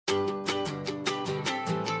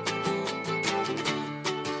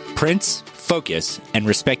Prints, focus, and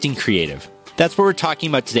respecting creative. That's what we're talking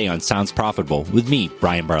about today on Sounds Profitable with me,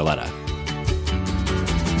 Brian Barletta.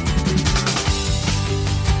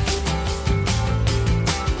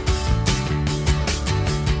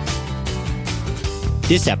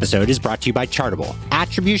 This episode is brought to you by Chartable.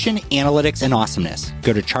 Attribution, analytics, and awesomeness.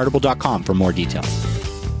 Go to chartable.com for more details.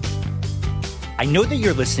 I know that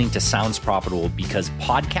you're listening to Sounds Profitable because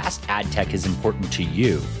podcast ad tech is important to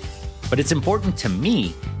you, but it's important to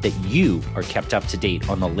me that you are kept up to date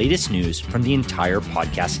on the latest news from the entire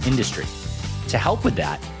podcast industry. To help with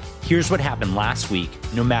that, here's what happened last week,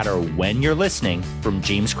 no matter when you're listening, from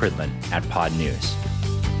James Cridland at Pod News.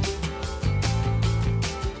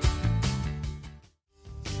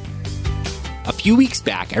 A few weeks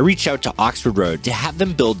back, I reached out to Oxford Road to have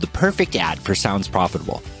them build the perfect ad for Sounds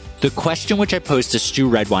Profitable. The question which I posed to Stu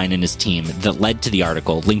Redwine and his team that led to the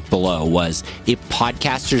article linked below was, if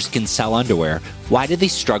podcasters can sell underwear, why do they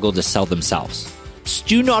struggle to sell themselves?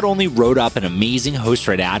 Stu not only wrote up an amazing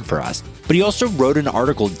host-read ad for us, but he also wrote an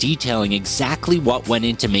article detailing exactly what went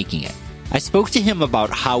into making it. I spoke to him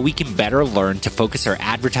about how we can better learn to focus our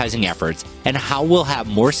advertising efforts and how we'll have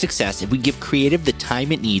more success if we give creative the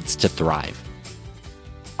time it needs to thrive.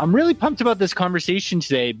 I'm really pumped about this conversation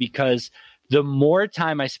today because the more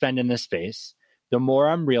time I spend in this space, the more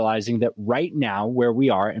I'm realizing that right now where we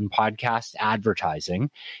are in podcast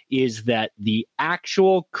advertising is that the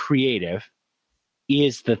actual creative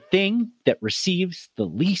is the thing that receives the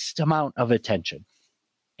least amount of attention.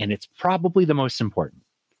 And it's probably the most important.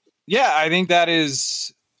 Yeah, I think that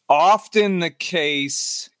is often the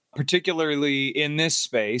case, particularly in this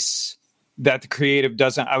space, that the creative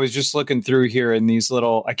doesn't. I was just looking through here in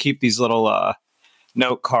I keep these little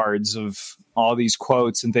note cards of all these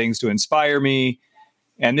quotes and things to inspire me.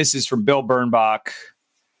 And this is from Bill Bernbach,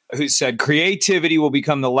 who said, creativity will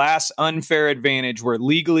become the last unfair advantage we're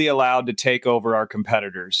legally allowed to take over our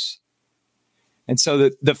competitors. And so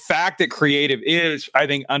the fact that creative is, I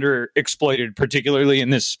think, underexploited, particularly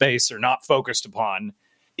in this space, or not focused upon,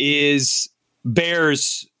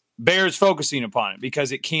 bears focusing upon it,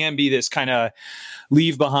 because it can be this kind of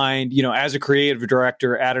leave behind, as a creative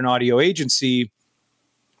director at an audio agency,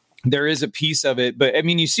 there is a piece of it. But I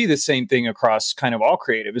mean, you see the same thing across kind of all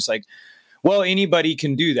creative. It's like, well, anybody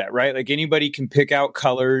can do that, right? Like anybody can pick out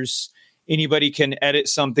colors. Anybody can edit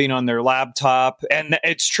something on their laptop. And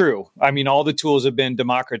it's true. I mean, all the tools have been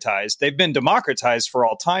democratized. They've been democratized for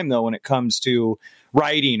all time, though, when it comes to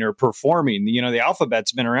writing or performing. The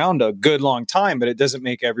alphabet's been around a good long time, but it doesn't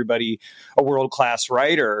make everybody a world-class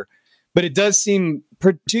writer. But it does seem,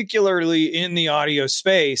 particularly in the audio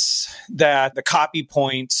space, that the copy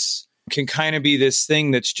points can kind of be this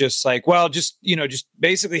thing that's just like, well, just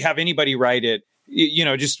basically have anybody write it. We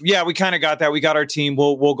kind of got that. We got our team.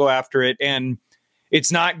 We'll go after it. And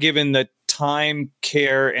it's not given the time,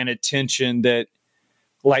 care, and attention that,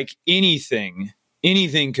 like anything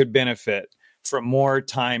could benefit from more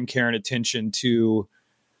time, care, and attention to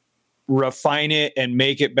refine it and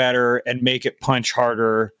make it better and make it punch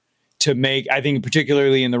harder, to make, I think,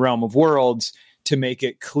 particularly in the realm of worlds, to make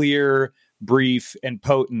it clear, brief, and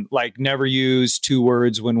potent. Like, never use two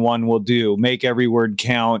words when one will do. Make every word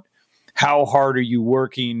count. How hard are you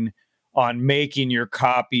working on making your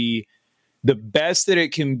copy the best that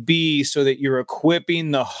it can be, so that you're equipping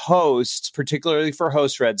the hosts, particularly for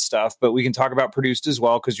host-read stuff, but we can talk about produced as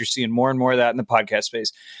well, because you're seeing more and more of that in the podcast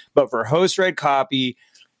space. But for host-read copy,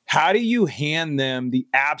 how do you hand them the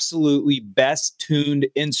absolutely best tuned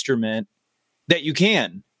instrument that you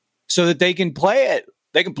can, so that they can play it?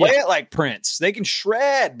 They can play it like Prince. They can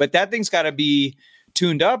shred, but that thing's got to be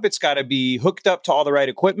tuned up. It's got to be hooked up to all the right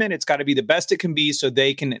equipment. It's got to be the best it can be, so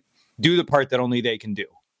they can do the part that only they can do.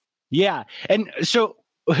 Yeah. And so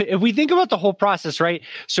if we think about the whole process, right?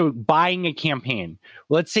 So buying a campaign,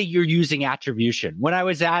 let's say you're using attribution. When I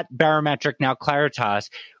was at Barometric, now Claritas,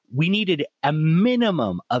 we needed a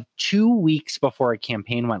minimum of 2 weeks before a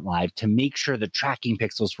campaign went live to make sure the tracking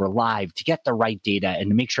pixels were live, to get the right data, and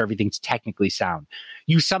to make sure everything's technically sound.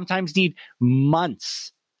 You sometimes need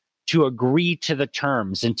months to agree to the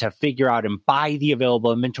terms and to figure out and buy the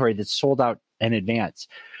available inventory that's sold out in advance.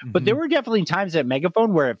 Mm-hmm. But there were definitely times at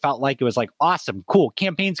Megaphone where it felt like it was like, awesome, cool,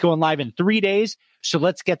 campaign's going live in 3 days, so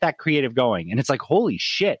let's get that creative going. And it's like, holy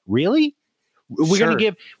shit, really? We're gonna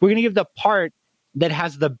give the part that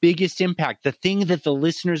has the biggest impact, the thing that the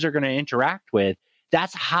listeners are going to interact with.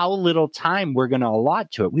 That's how little time we're going to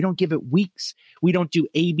allot to it. We don't give it weeks. We don't do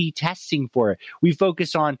A/B testing for it. We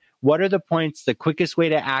focus on what are the points, the quickest way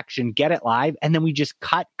to action, get it live, and then we just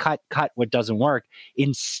cut what doesn't work,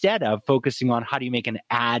 instead of focusing on how do you make an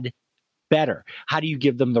ad better? How do you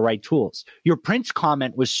give them the right tools? Your Prince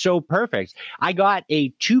comment was so perfect. I got a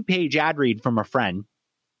 2-page ad read from a friend.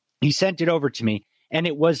 He sent it over to me, and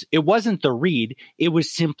it wasn't the read. It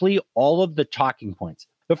was simply all of the talking points.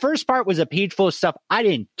 The first part was a page full of stuff I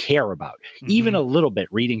didn't care about, even a little bit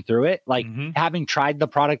reading through it. Like having tried the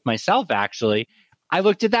product myself, actually, I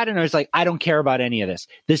looked at that and I was like, I don't care about any of this.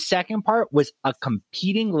 The second part was a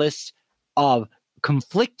competing list of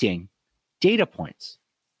conflicting data points,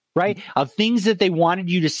 right? Of things that they wanted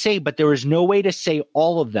you to say, but there was no way to say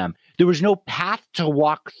all of them. There was no path to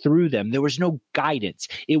walk through them. There was no guidance.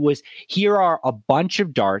 It was, here are a bunch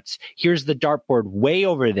of darts. Here's the dartboard way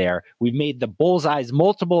over there. We've made the bullseyes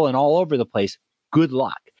multiple and all over the place. Good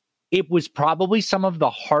luck. It was probably some of the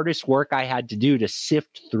hardest work I had to do to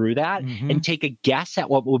sift through that and take a guess at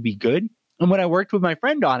what would be good. And when I worked with my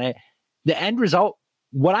friend on it, the end result,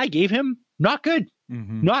 what I gave him, not good.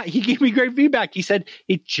 He gave me great feedback. He said,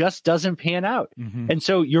 it just doesn't pan out. And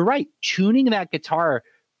so you're right. Tuning that guitar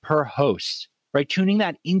per host, right? Tuning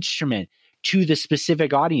that instrument to the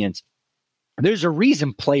specific audience. There's a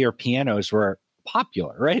reason player pianos were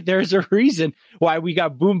popular, right? There's a reason why we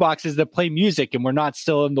got boomboxes that play music and we're not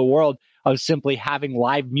still in the world of simply having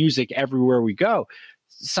live music everywhere we go.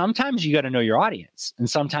 Sometimes you got to know your audience, and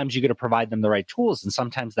sometimes you got to provide them the right tools. And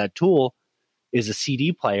sometimes that tool is a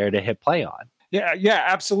CD player to hit play on. Yeah,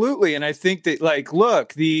 absolutely. And I think that, like,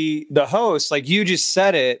 look, the host, like you just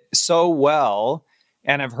said it so well,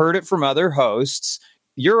 and I've heard it from other hosts.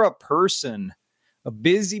 You're a person, a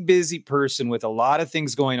busy person with a lot of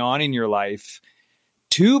things going on in your life.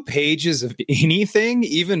 2 pages of anything,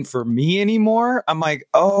 even for me anymore, I'm like,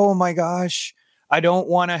 oh my gosh, I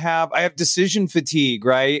have decision fatigue,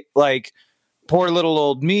 right? Like, poor little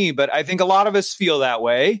old me. But I think a lot of us feel that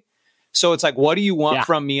way. So it's like, what do you want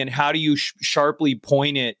from me, and how do you sharply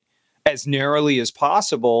point it as narrowly as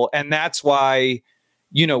possible? And that's why,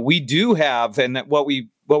 we do have, and that what we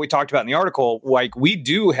talked about in the article, like, we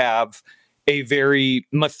do have a very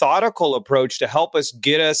methodical approach to help us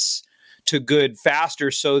get us to good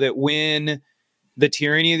faster, so that when the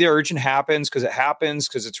tyranny of the urgent happens,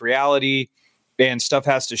 because it's reality and stuff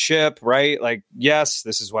has to ship, right? Like, yes,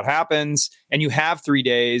 this is what happens. And you have 3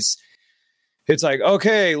 days. It's like,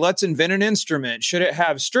 okay, let's invent an instrument. Should it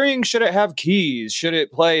have strings? Should it have keys? Should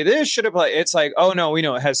it play this? Should it play? It's like, oh no, we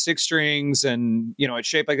know it has 6 strings and, it's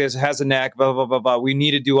shaped like this. It has a neck, blah, blah, blah, blah. We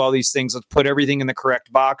need to do all these things. Let's put everything in the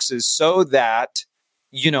correct boxes so that,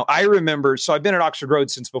 I remember, so I've been at Oxford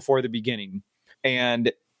Road since before the beginning,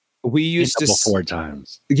 and we used to 4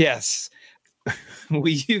 times. Yes.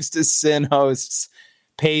 We used to send hosts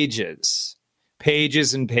pages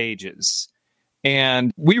and pages.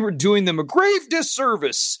 And we were doing them a grave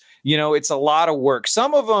disservice. It's a lot of work.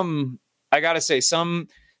 Some of them, I got to say, some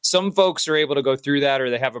folks are able to go through that, or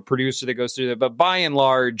they have a producer that goes through that. But by and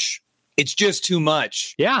large, it's just too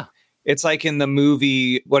much. Yeah. It's like in the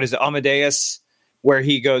movie, what is it, Amadeus, where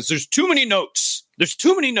he goes, there's too many notes. There's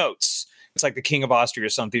too many notes. It's like the King of Austria or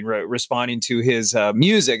something responding to his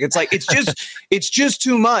music. It's like, it's just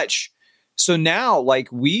too much. So now, like,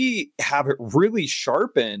 we have it really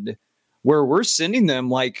sharpened, where we're sending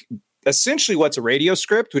them, like, essentially what's a radio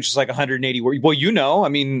script, which is like 180 words. Well, I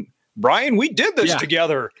mean, Brian, we did this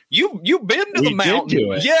together. You've been to the mountain.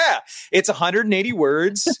 Do it. Yeah. It's 180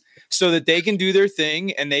 words so that they can do their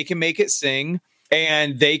thing and they can make it sing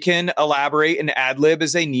and they can elaborate and ad lib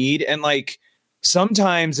as they need. And, like,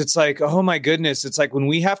 sometimes it's like, oh my goodness, it's like when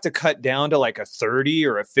we have to cut down to like a 30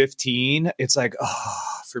 or a 15, it's like,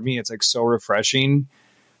 for me, it's like so refreshing.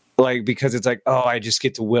 Like, because it's like, I just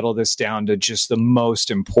get to whittle this down to just the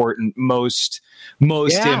most important, most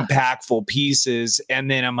impactful pieces.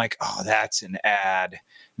 And then I'm like, that's an ad.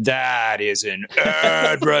 That is an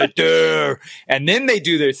ad right there. And then they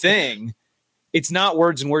do their thing. It's not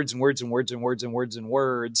words and words and words and words and words and words and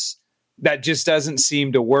words. That just doesn't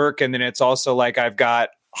seem to work. And then it's also like, I've got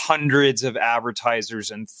hundreds of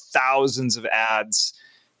advertisers and thousands of ads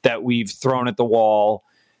that we've thrown at the wall,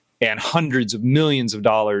 and hundreds of millions of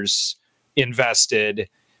dollars invested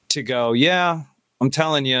to go, yeah, I'm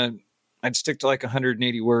telling you, I'd stick to like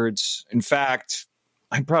 180 words. In fact,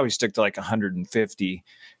 I'd probably stick to like 150.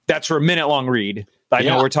 That's for a minute-long read. I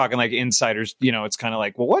know we're talking like insiders, it's kind of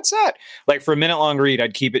like, well, what's that? Like, for a minute-long read,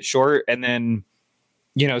 I'd keep it short and then,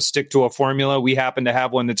 stick to a formula. We happen to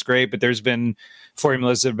have one that's great, but there's been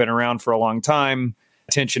formulas that have been around for a long time.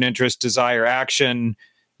 Attention, interest, desire, action,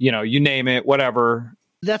 you name it, whatever.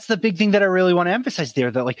 That's the big thing that I really want to emphasize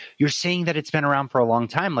there, that, like, you're saying that it's been around for a long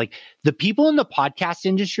time. Like, the people in the podcast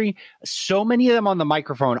industry, so many of them on the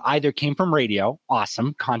microphone either came from radio,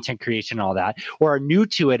 awesome, content creation, all that, or are new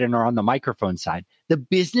to it and are on the microphone side. The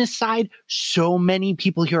business side, so many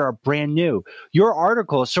people here are brand new. Your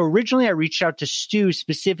article. So originally I reached out to Stu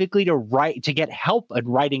specifically to get help in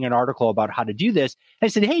writing an article about how to do this. I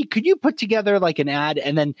said, hey, could you put together like an ad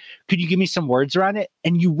and then could you give me some words around it?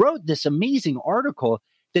 And you wrote this amazing article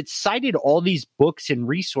that cited all these books and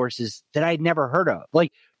resources that I'd never heard of.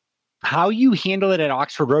 Like, how you handle it at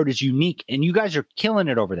Oxford Road is unique, and you guys are killing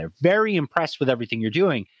it over there. Very impressed with everything you're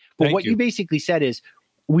doing. But what you basically said is,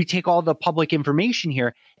 we take all the public information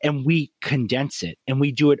here and we condense it and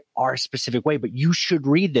we do it our specific way, but you should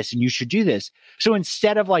read this and you should do this. So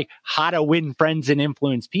instead of like how to win friends and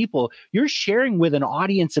influence people, you're sharing with an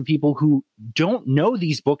audience of people who don't know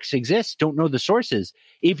these books exist, don't know the sources.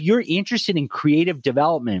 If you're interested in creative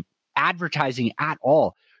development, advertising at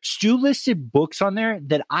all, Stu listed books on there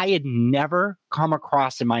that I had never come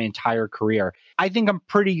across in my entire career. I think I'm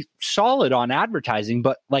pretty solid on advertising,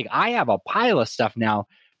 but like I have a pile of stuff now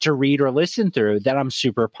to read or listen through that I'm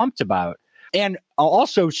super pumped about. And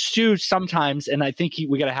also Stu sometimes, and I think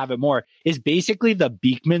we got to have it more, is basically the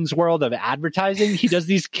Beekman's world of advertising. He does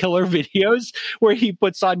these killer videos where he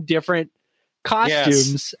puts on different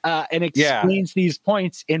costumes and explains these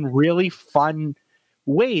points in really fun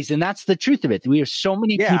ways. And that's the truth of it. We have so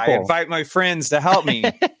many people. I invite my friends to help me.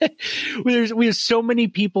 We have so many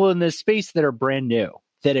people in this space that are brand new,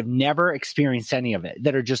 that have never experienced any of it,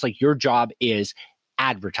 that are just like, your job is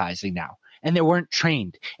advertising now. And they weren't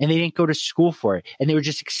trained and they didn't go to school for it. And they were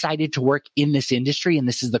just excited to work in this industry. And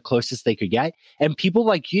this is the closest they could get. And people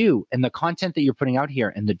like you and the content that you're putting out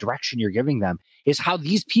here and the direction you're giving them is how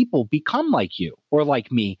these people become like you or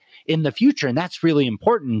like me in the future. And that's really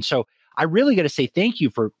important. So I really got to say thank you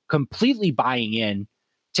for completely buying in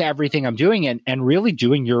to everything I'm doing and really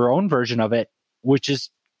doing your own version of it, which is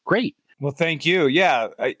great. Well, thank you. Yeah.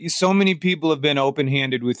 So many people have been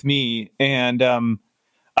open-handed with me, and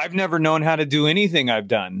I've never known how to do anything I've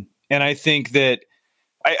done. And I think that,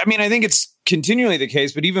 I think it's continually the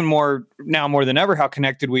case, but even more now, more than ever, how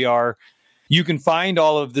connected we are. You can find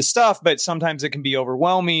all of the stuff, but sometimes it can be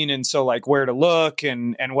overwhelming. And so like where to look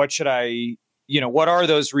and what should I, what are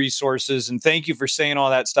those resources? And thank you for saying all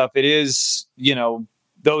that stuff. It is,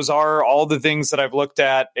 those are all the things that I've looked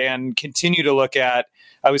at and continue to look at.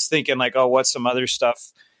 I was thinking like, oh, what's some other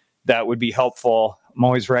stuff that would be helpful? I'm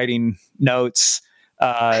always writing notes.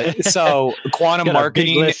 So quantum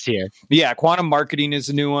marketing list here. Yeah. Quantum marketing is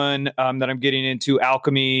a new one that I'm getting into.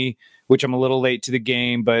 Alchemy, which I'm a little late to the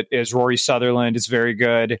game, but as Rory Sutherland is very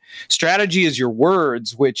good. Strategy is your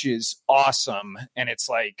words, which is awesome. And it's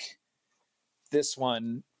like, this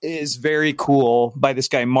one is very cool by this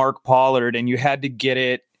guy, Mark Pollard. And you had to get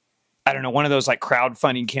it, I don't know, one of those like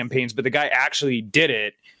crowdfunding campaigns, but the guy actually did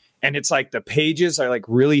it. And it's like the pages are like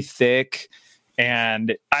really thick.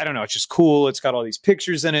 And I don't know, it's just cool. It's got all these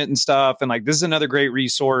pictures in it and stuff. And like, this is another great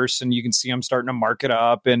resource. And you can see I'm starting to mark it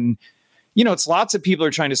up. And, it's lots of people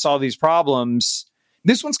are trying to solve these problems.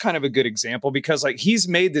 This one's kind of a good example because like he's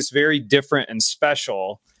made this very different and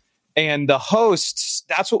special. And the hosts,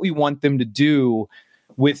 that's what we want them to do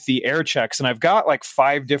with the air checks. And I've got like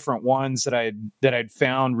 5 different ones that I'd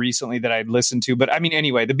found recently that I'd listened to. But I mean,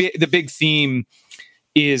 anyway, the big theme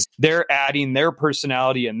is they're adding their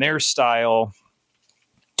personality and their style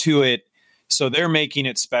to it. So they're making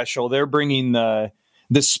it special. They're bringing the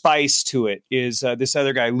spice to it. Is this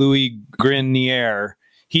other guy, Louis Grenier.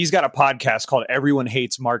 He's got a podcast called Everyone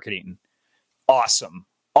Hates Marketing. Awesome.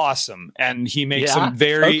 And he makes some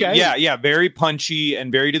very, very punchy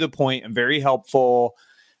and very to the point and very helpful.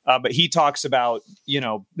 But he talks about,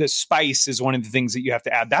 the spice is one of the things that you have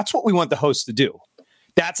to add. That's what we want the host to do.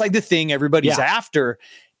 That's like the thing everybody's after.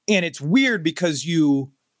 And it's weird because me,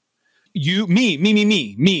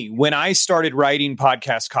 when I started writing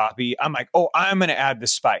podcast copy, I'm like, oh, I'm going to add the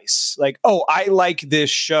spice. Like, oh, I like this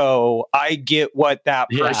show. I get what that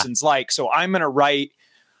person's like. So I'm going to write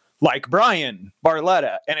like Brian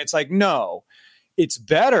Barletta. And it's like, no, it's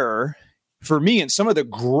better for me and some of the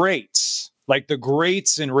greats, like the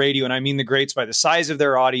greats in radio. And I mean the greats by the size of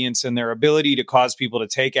their audience and their ability to cause people to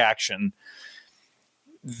take action.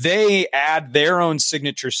 They add their own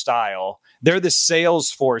signature style. They're the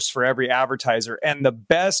sales force for every advertiser. And the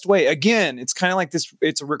best way, again, it's kind of like this,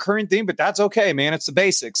 it's a recurring theme, but that's okay, man. It's the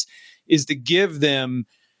basics, is to give them,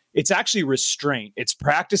 it's actually restraint. It's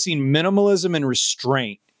practicing minimalism and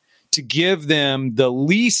restraint to give them the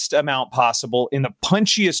least amount possible in the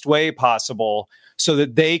punchiest way possible so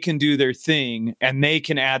that they can do their thing and they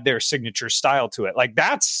can add their signature style to it. Like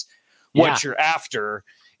that's what you're after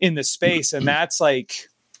in the space. And that's like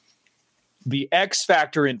the X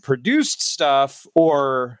factor in produced stuff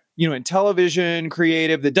or, in television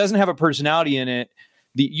creative that doesn't have a personality in it.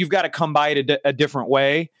 you've got to come by it a different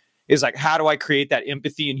way. Is like, how do I create that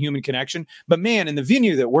empathy and human connection? But man, in the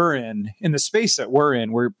venue that we're in the space that we're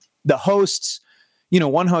in, where the hosts,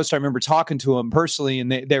 one host, I remember talking to him personally, and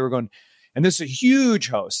they were going, and this is a huge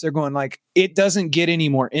host. They're going like, it doesn't get any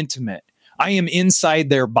more intimate. I am inside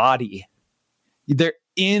their body. They're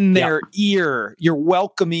in their ear. You're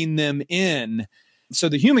welcoming them in. So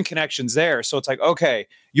the human connection's there. So it's like, okay,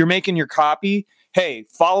 you're making your copy. Hey,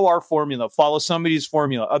 follow our formula, follow somebody's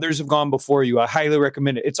formula. Others have gone before you. I highly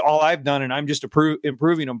recommend it. It's all I've done, and I'm just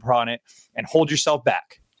improving upon it. And hold yourself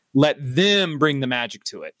back. Let them bring the magic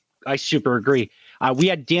to it. I super agree. We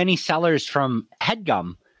had Danny Sellers from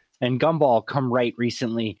HeadGum and Gumball come right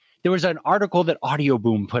recently. There was an article that Audio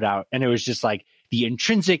Boom put out, and it was just like the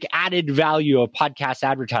intrinsic added value of podcast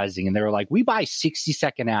advertising. And they were like, we buy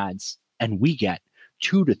 60-second ads, and we get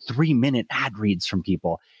 2 to 3 minute ad reads from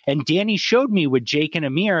people. And Danny showed me with Jake and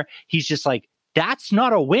Amir, he's just like, that's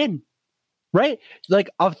not a win, right? Like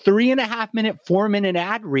a 3.5 minute, 4 minute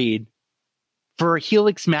ad read for a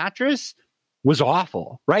Helix mattress was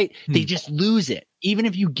awful, right? They just lose it. Even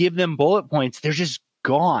if you give them bullet points, they're just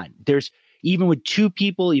gone. Even with 2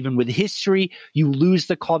 people, even with history, you lose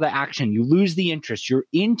the call to action. You lose the interest. You're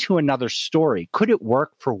into another story. Could it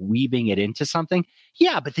work for weaving it into something?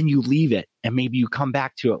 Yeah, but then you leave it and maybe you come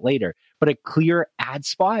back to it later. But a clear ad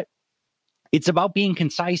spot, it's about being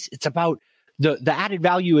concise. It's about the added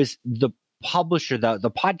value is the publisher,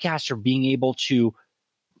 the podcaster being able to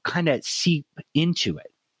kind of seep into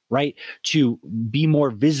it, right? To be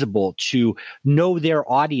more visible, to know their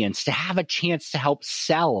audience, to have a chance to help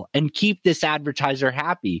sell and keep this advertiser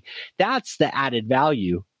happy. That's the added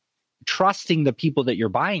value. Trusting the people that you're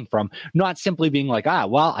buying from, not simply being like,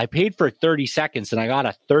 well, I paid for 30 seconds and I got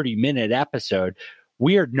a 30-minute episode.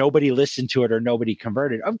 Weird, nobody listened to it or nobody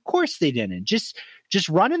converted. Of course they didn't. Just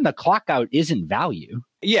running the clock out isn't value.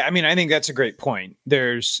 Yeah, I mean, I think that's a great point.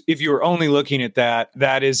 If you were only looking at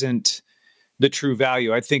that isn't the true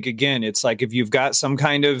value. I think, again, it's like if you've got some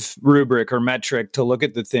kind of rubric or metric to look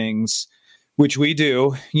at the things, which we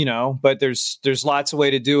do, but there's lots of way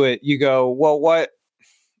to do it. You go, well, what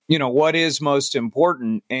is most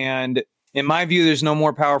important? And in my view, there's no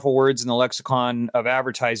more powerful words in the lexicon of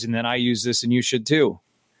advertising than I use this, and you should too.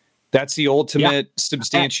 That's the ultimate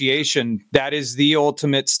substantiation. That is the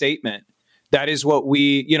ultimate statement. That is what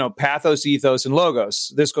we, pathos, ethos, and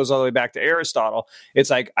logos. This goes all the way back to Aristotle. It's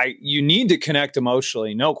like, you need to connect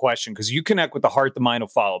emotionally, no question, because you connect with the heart, the mind will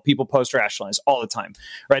follow. People post rationalize all the time,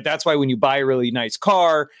 right? That's why when you buy a really nice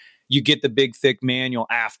car, you get the big, thick manual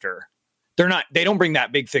after. They don't bring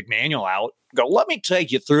that big, thick manual out. Go, let me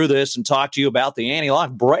take you through this and talk to you about the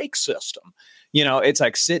anti-lock brake system. It's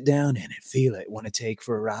like, sit down in it, feel it, want to take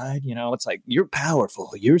for a ride. It's like, you're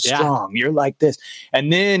powerful, you're strong, you're like this.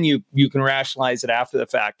 And then you can rationalize it after the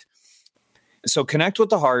fact. So connect with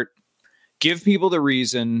the heart, give people the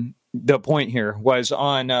reason. The point here was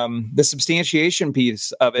on the substantiation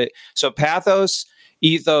piece of it. So pathos,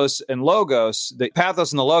 ethos, and logos. The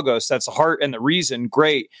pathos and the logos, that's the heart and the reason.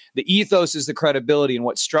 Great. The ethos is the credibility. And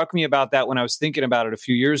what struck me about that when I was thinking about it a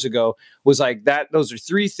few years ago was like that. Those are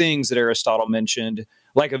 3 things that Aristotle mentioned,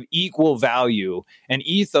 like of equal value. And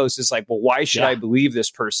ethos is like, well, why should I believe this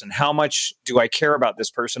person? How much do I care about this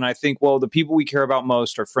person? I think, well, the people we care about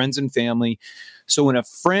most are friends and family. So when a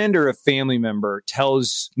friend or a family member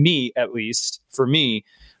tells me, at least for me,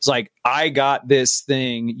 it's like, I got this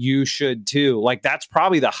thing, you should too. Like, that's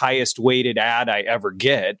probably the highest weighted ad I ever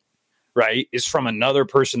get, right? Is from another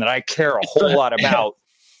person that I care a whole lot about.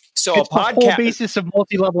 So it's a podcast, the whole basis of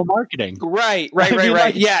multi-level marketing. Right.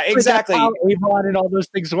 Like, yeah, exactly. That's how Avon and all those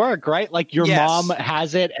things work, right? Like your mom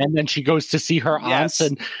has it, and then she goes to see her aunts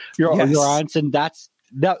and your aunts, and that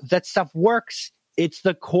stuff works. It's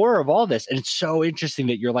the core of all this, and it's so interesting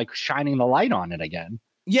that you're like shining the light on it again.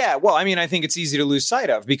 Yeah, well, I mean, I think it's easy to lose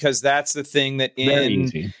sight of because that's the thing that Very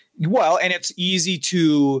easy. Well, and it's easy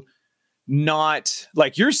to not,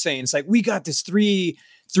 like you're saying, it's like, we got this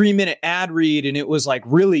 3-minute ad read and it was like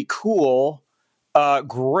really cool.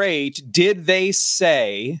 Great. Did they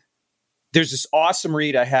say, there's this awesome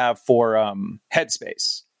read I have for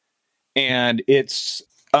Headspace, and it's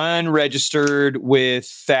unregistered with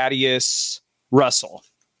Thaddeus Russell.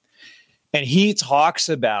 And he talks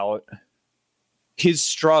about his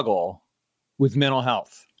struggle with mental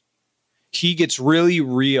health. He gets really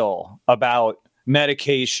real about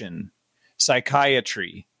medication,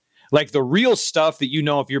 psychiatry, like the real stuff that,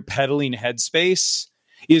 if you're peddling Headspace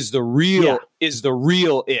is the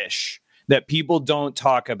real ish that people don't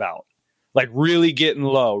talk about, like really getting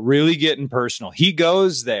low, really getting personal. He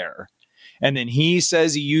goes there and then he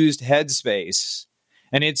says he used Headspace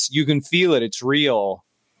and you can feel it. It's real.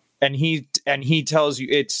 And he tells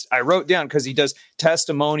you I wrote down, because he does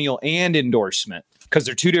testimonial and endorsement, because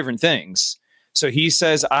they're two different things. So he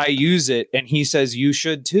says, I use it, and he says, you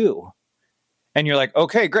should too. And you're like,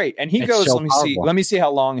 okay, great. And he goes, so let me see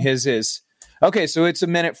how long his is. Okay. So it's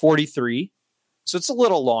 1:43. So it's a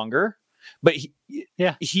little longer, but he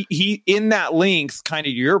in that length, kind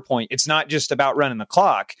of to your point, it's not just about running the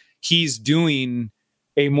clock. He's doing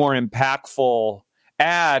a more impactful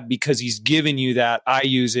ad because he's giving you that I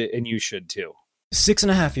use it and you should too.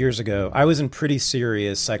 6.5 years ago, I was in pretty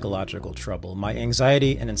serious psychological trouble. My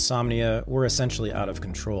anxiety and insomnia were essentially out of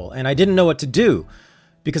control, and I didn't know what to do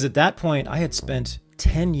because at that point I had spent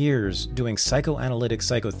 10 years doing psychoanalytic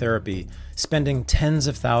psychotherapy, spending tens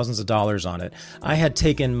of thousands of dollars on it. I had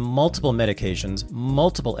taken multiple medications,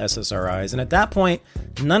 multiple SSRIs, and at that point,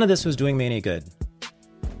 none of this was doing me any good.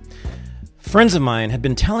 Friends of mine had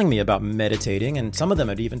been telling me about meditating, and some of them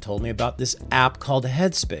had even told me about this app called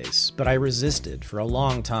Headspace, but I resisted for a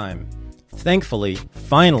long time. Thankfully,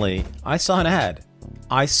 finally, I saw an ad.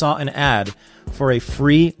 I saw an ad for a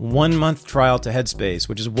free 1-month trial to Headspace,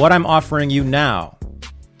 which is what I'm offering you now.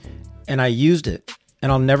 And I used it,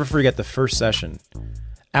 and I'll never forget the first session.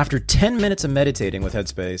 After 10 minutes of meditating with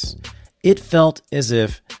Headspace, it felt as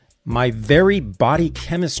if my very body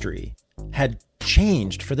chemistry had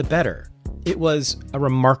changed for the better. It was a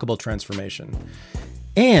remarkable transformation.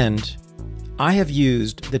 And I have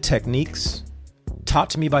used the techniques taught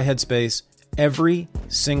to me by Headspace every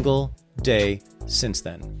single day since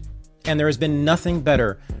then. And there has been nothing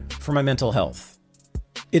better for my mental health.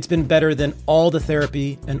 It's been better than all the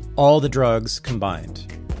therapy and all the drugs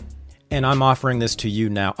combined. And I'm offering this to you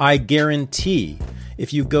now. I guarantee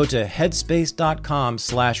if you go to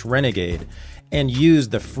headspace.com/renegade and use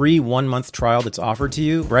the free 1-month trial that's offered to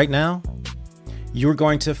you right now, you're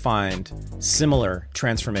going to find similar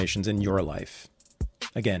transformations in your life.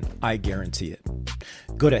 Again, I guarantee it.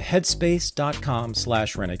 Go to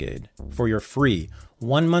headspace.com/renegade for your free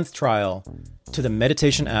 1-month trial to the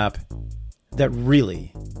meditation app that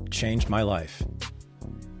really changed my life.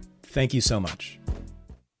 Thank you so much.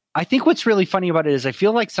 I think what's really funny about it is I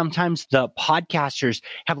feel like sometimes the podcasters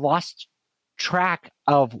have lost track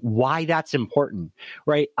of why that's important,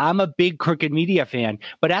 right? I'm a big Crooked Media fan,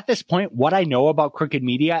 but at this point, what I know about Crooked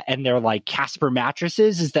Media and their like Casper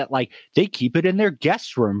mattresses is that like they keep it in their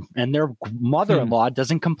guest room and their mother-in-law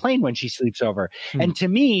doesn't complain when she sleeps over. And to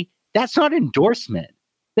me, that's not endorsement.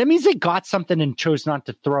 That means they got something and chose not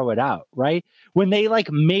to throw it out, right? When they like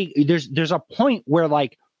there's a point where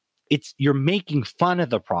like you're making fun of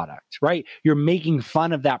the product, right? You're making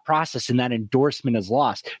fun of that process and that endorsement is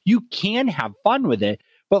lost. You can have fun with it,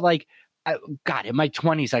 but like, God, in my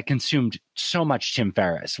 20s, I consumed so much Tim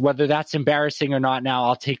Ferriss. Whether that's embarrassing or not now,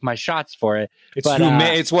 I'll take my shots for it.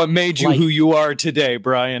 It's what made you who you are today,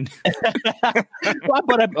 Brian. But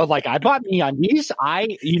I bought MeUndies.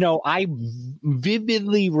 I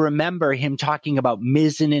vividly remember him talking about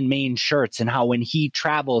mizzen and main shirts and how when he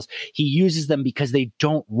travels, he uses them because they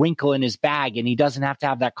don't wrinkle in his bag and he doesn't have to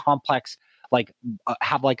have that complex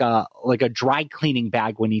have a dry cleaning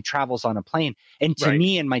bag when he travels on a plane. And to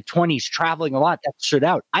me in my 20s, traveling a lot, that stood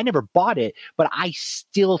out. I never bought it, but I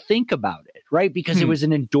still think about it, right? Because it was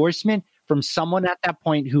an endorsement from someone at that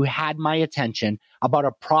point who had my attention about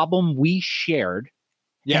a problem we shared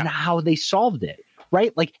and how they solved it,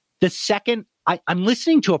 right? Like the second I'm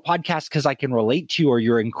listening to a podcast because I can relate to you or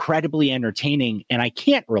you're incredibly entertaining and I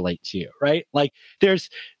can't relate to you, right? Like there's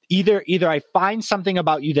Either I find something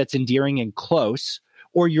about you that's endearing and close,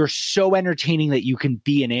 or you're so entertaining that you can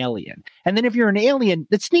be an alien. And then if you're an alien,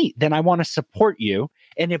 that's neat. Then I want to support you.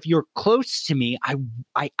 And if you're close to me,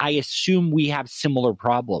 I assume we have similar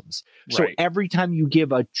problems. Right. So every time you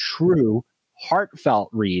give a true heartfelt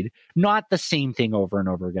read, not the same thing over and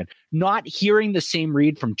over again, not hearing the same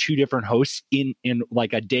read from two different hosts in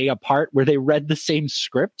like a day apart where they read the same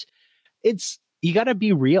script, you got to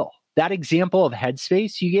be real. That example of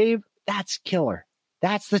Headspace you gave, that's killer.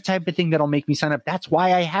 That's the type of thing that'll make me sign up. That's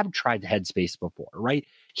why I have tried Headspace before, right?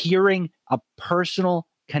 Hearing a personal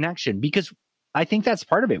connection, because I think that's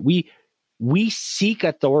part of it. We seek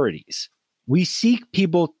authorities. We seek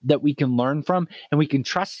people that we can learn from and we can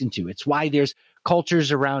trust into. It's why there's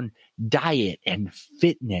cultures around diet and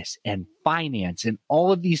fitness and finance and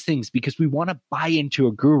all of these things, because we want to buy into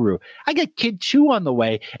a guru. I got Kid 2 on the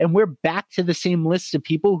way, and we're back to the same list of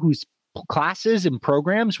people whose classes and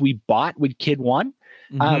programs we bought with Kid 1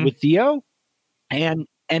 with Theo. And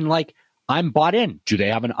like, I'm bought in. Do they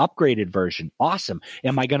have an upgraded version? Awesome.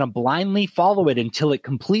 Am I going to blindly follow it until it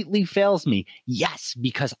completely fails me? Yes,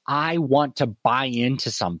 because I want to buy into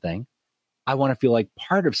something I want to feel like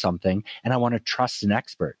part of something, and I want to trust an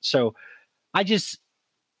expert. So I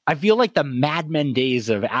feel like the Mad Men days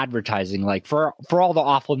of advertising, like for all the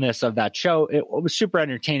awfulness of that show, it was super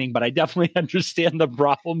entertaining, but I definitely understand the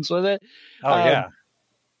problems with it. Yeah.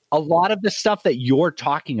 A lot of the stuff that you're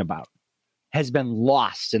talking about has been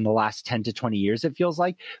lost in the last 10 to 20 years, it feels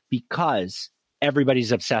like, because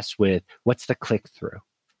everybody's obsessed with what's the click through.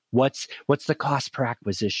 What's the cost per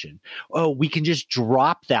acquisition? Oh, we can just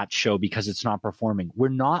drop that show because it's not performing. We're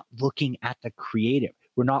not looking at the creative.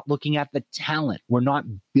 We're not looking at the talent. We're not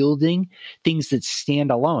building things that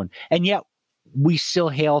stand alone. And yet we still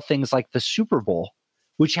hail things like the Super Bowl,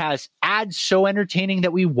 which has ads so entertaining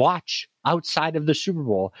that we watch outside of the Super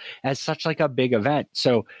Bowl as such like a big event.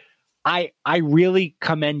 So I really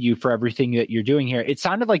commend you for everything that you're doing here. It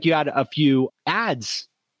sounded like you had a few ads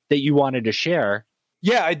that you wanted to share.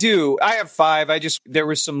 Yeah, I do. I have 5. There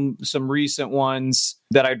were some recent ones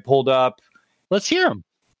that I'd pulled up. Let's hear them.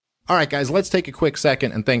 All right, guys, let's take a quick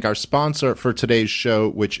second and thank our sponsor for today's show,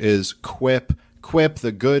 which is Quip. Quip,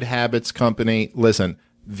 the Good Habits Company. Listen,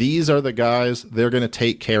 these are the guys, they're going to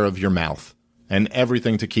take care of your mouth and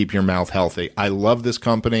everything to keep your mouth healthy. I love this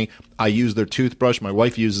company. I use their toothbrush. My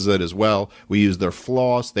wife uses it as well. We use their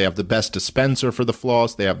floss. They have the best dispenser for the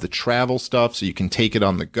floss. They have the travel stuff so you can take it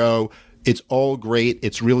on the go. It's all great.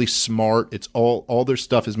 It's really smart. It's all their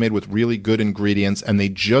stuff is made with really good ingredients, and they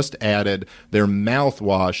just added their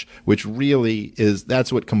mouthwash, which really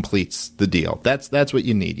that's what completes the deal. That's what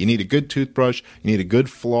you need. You need a good toothbrush, you need a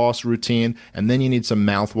good floss routine, and then you need some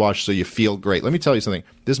mouthwash so you feel great. Let me tell you something.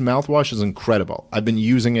 This mouthwash is incredible. I've been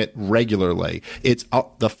using it regularly. It's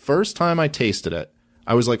the first time I tasted it,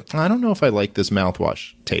 I was like, I don't know if I like this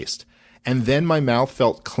mouthwash taste. And then my mouth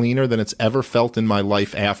felt cleaner than it's ever felt in my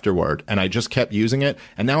life afterward. And I just kept using it.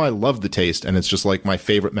 And now I love the taste. And it's just like my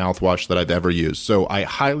favorite mouthwash that I've ever used. So I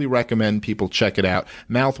highly recommend people check it out.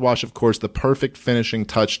 Mouthwash, of course, the perfect finishing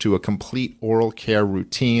touch to a complete oral care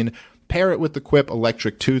routine. Pair it with the Quip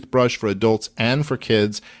electric toothbrush for adults and for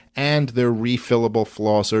kids, and their refillable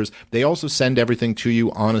flossers. They also send everything to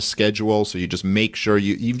you on a schedule, so you just make sure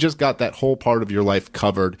you've just got that whole part of your life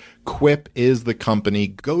covered. Quip is the company.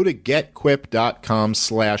 Go to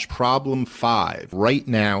getquip.com/problem5 right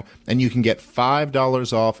now, and you can get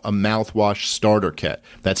 $5 off a mouthwash starter kit.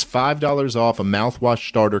 That's $5 off a mouthwash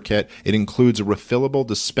starter kit. It includes a refillable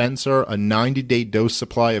dispenser, a 90-day dose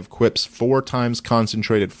supply of Quip's 4 times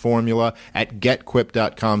concentrated formula at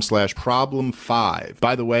getquip.com/problem5.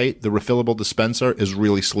 By the way, the refillable dispenser is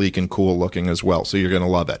really sleek and cool looking as well, so you're going to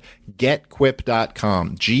love it.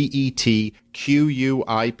 Getquip.com,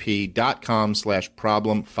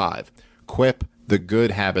 GetQuip.com/problem5. Quip, the Good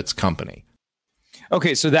Habits Company.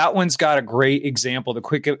 Okay, so that one's got a great example, the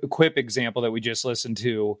Quip example that we just listened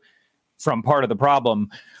to from Part of the Problem,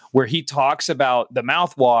 where he talks about the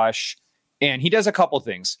mouthwash, and he does a couple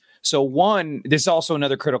things. So one, this is also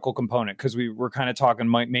another critical component, because we were kind of talking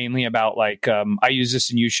mainly about like, I use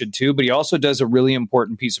this and you should too, but he also does a really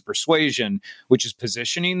important piece of persuasion, which is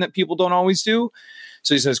positioning that people don't always do.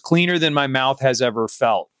 So he says, cleaner than my mouth has ever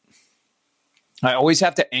felt. I always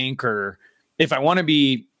have to anchor, if I want to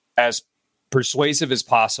be as persuasive as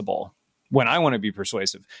possible, when I want to be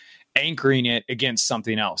persuasive, anchoring it against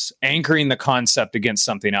something else, anchoring the concept against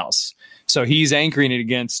something else. So he's anchoring it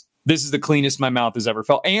against, this is the cleanest my mouth has ever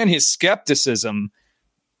felt. And his skepticism.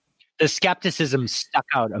 The skepticism stuck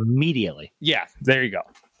out immediately. Yeah, there you go.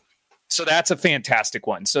 So that's a fantastic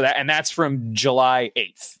one. So that's from July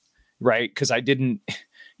 8th, right? Because I didn't,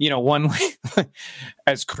 one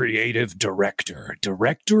as creative director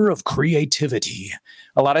of creativity.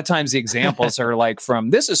 A lot of times the examples are like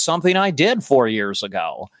from, this is something I did 4 years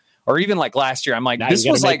ago. Or even like last year. I'm like, this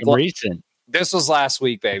was like recent. This was last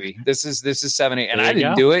week, baby. This is 7, 8. And I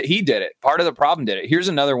didn't do it. He did it. Part of the problem did it. Here's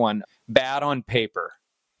another one. Bad on paper.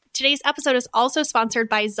 Today's episode is also sponsored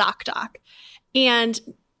by ZocDoc. And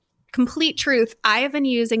complete truth, I have been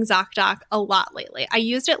using ZocDoc a lot lately. I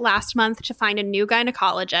used it last month to find a new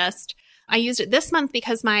gynecologist. I used it this month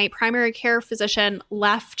because my primary care physician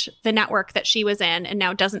left the network that she was in and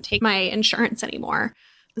now doesn't take my insurance anymore.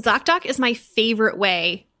 ZocDoc is my favorite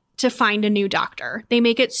way to find a new doctor. They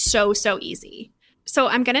make it so easy. So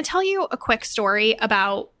I'm going to tell you a quick story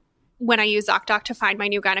about when I use ZocDoc to find my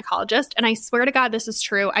new gynecologist. And I swear to God, this is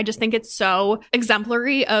true. I just think it's so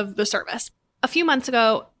exemplary of the service. A few months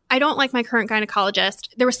ago, I don't like my current gynecologist.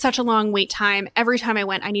 There was such a long wait time. Every time I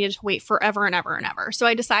went, I needed to wait forever and ever and ever. So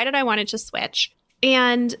I decided I wanted to switch.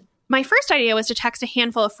 And my first idea was to text a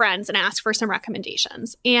handful of friends and ask for some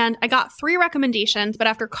recommendations. And I got 3 recommendations, but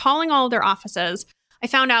after calling all of their offices, I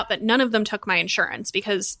found out that none of them took my insurance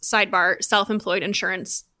because, sidebar, self-employed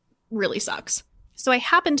insurance really sucks. So I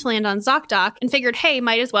happened to land on ZocDoc and figured, hey,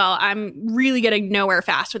 might as well. I'm really getting nowhere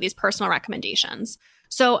fast with these personal recommendations.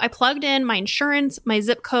 So I plugged in my insurance, my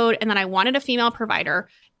zip code, and then I wanted a female provider.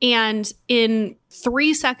 And in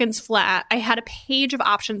 3 seconds flat, I had a page of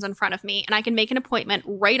options in front of me, and I can make an appointment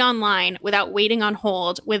right online without waiting on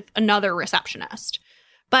hold with another receptionist.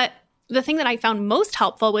 But the thing that I found most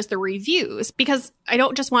helpful was the reviews, because I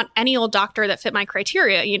don't just want any old doctor that fit my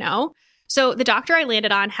criteria, you know? So the doctor I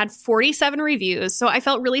landed on had 47 reviews, so I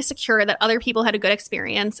felt really secure that other people had a good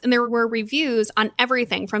experience. And there were reviews on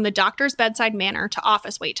everything from the doctor's bedside manner to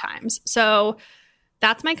office wait times. So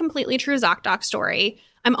that's my completely true ZocDoc story.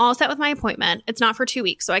 I'm all set with my appointment. It's not for 2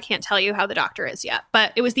 weeks, so I can't tell you how the doctor is yet,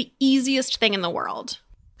 but it was the easiest thing in the world.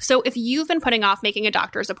 So if you've been putting off making a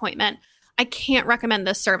doctor's appointment, I can't recommend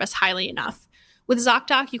this service highly enough. With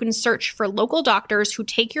ZocDoc, you can search for local doctors who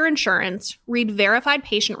take your insurance, read verified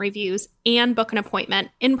patient reviews, and book an appointment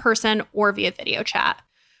in person or via video chat.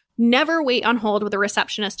 Never wait on hold with a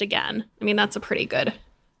receptionist again. I mean, that's a pretty good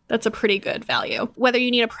value. Whether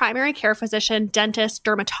you need a primary care physician, dentist,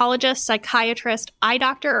 dermatologist, psychiatrist, eye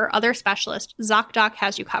doctor, or other specialist, ZocDoc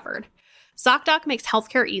has you covered. ZocDoc makes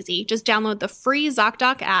healthcare easy. Just download the free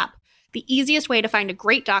ZocDoc app, the easiest way to find a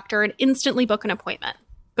great doctor and instantly book an appointment.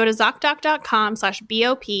 Go to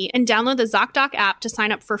ZocDoc.com/BOP and download the ZocDoc app to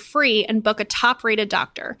sign up for free and book a top-rated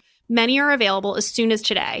doctor. Many are available as soon as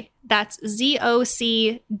today. That's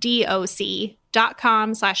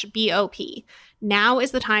ZocDoc.com/BOP. Now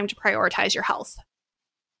is the time to prioritize your health.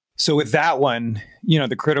 So with that one,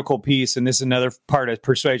 the critical piece, and this is another part of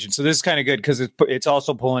persuasion. So this is kind of good because it's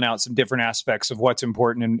also pulling out some different aspects of what's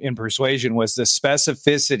important in persuasion, was the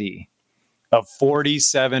specificity of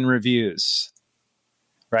 47 reviews,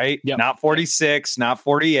 right? Yep. Not 46, not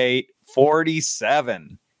 48,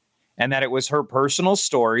 47. And that it was her personal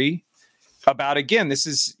story about, again, this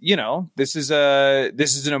is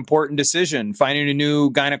an important decision, finding a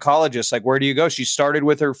new gynecologist. Like, where do you go? She started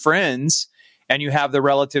with her friends, and you have the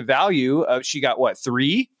relative value of, she got what,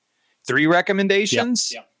 three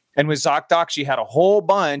recommendations? Yep. And with ZocDoc, she had a whole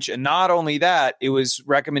bunch. And not only that, it was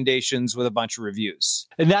recommendations with a bunch of reviews.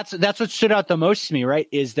 And that's what stood out the most to me, right?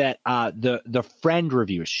 Is that the friend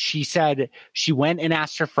reviews. She said she went and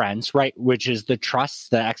asked her friends, right? Which is the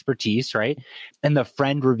trust, the expertise, right? And the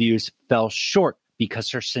friend reviews fell short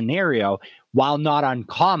because her scenario, while not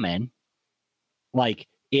uncommon, like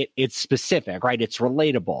it's specific, right? It's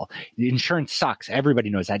relatable. Insurance sucks. Everybody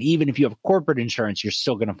knows that. Even if you have corporate insurance, you're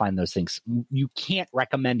still going to find those things. You can't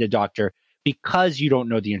recommend a doctor because you don't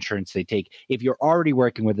know the insurance they take. If you're already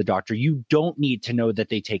working with a doctor, you don't need to know that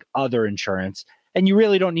they take other insurance. And you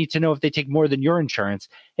really don't need to know if they take more than your insurance.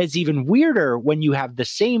 It's even weirder when you have the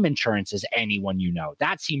same insurance as anyone you know.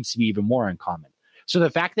 That seems to be even more uncommon. So the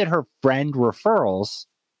fact that her friend referrals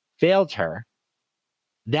failed her,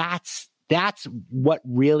 that's what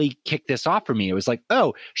really kicked this off for me. It was like,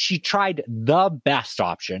 oh, she tried the best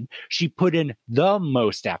option. She put in the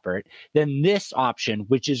most effort. Then this option,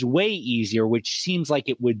 which is way easier, which seems like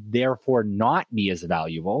it would therefore not be as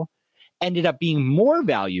valuable, ended up being more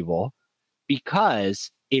valuable because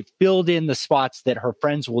it filled in the spots that her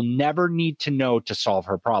friends will never need to know to solve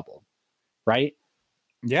her problem. Right?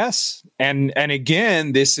 Yes. And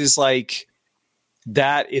again, this is like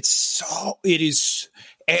that. It is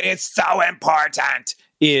so important,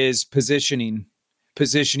 is positioning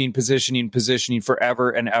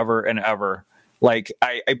forever and ever and ever. Like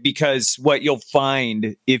because what you'll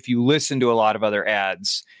find if you listen to a lot of other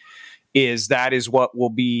ads is that is what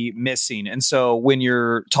will be missing. And so when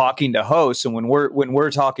you're talking to hosts, and when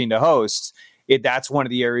we're talking to hosts, that's one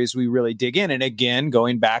of the areas we really dig in. And again,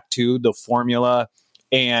 going back to the formula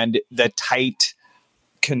and the tight,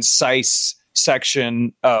 concise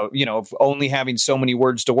section of only having so many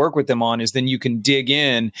words to work with them on, is then you can dig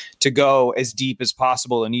in to go as deep as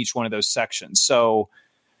possible in each one of those sections. So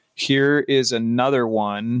here is another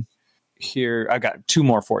one. Here, I got two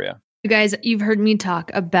more for you. You guys, you've heard me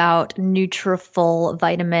talk about Nutrafol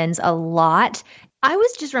vitamins a lot. I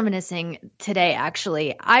was just reminiscing today,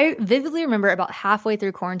 actually. I vividly remember about halfway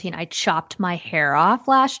through quarantine, I chopped my hair off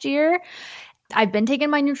last year. I've been taking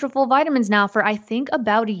my Nutrafol vitamins now for, I think,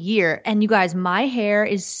 about a year. And you guys, my hair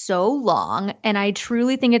is so long, and I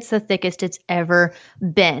truly think it's the thickest it's ever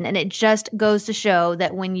been. And it just goes to show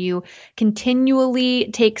that when you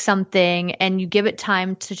continually take something and you give it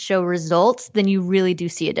time to show results, then you really do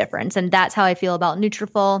see a difference. And that's how I feel about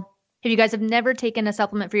Nutrafol. If you guys have never taken a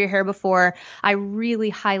supplement for your hair before, I really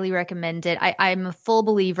highly recommend it. I'm a full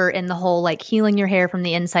believer in the whole like healing your hair from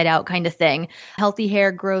the inside out kind of thing. Healthy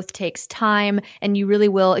hair growth takes time, and you really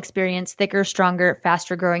will experience thicker, stronger,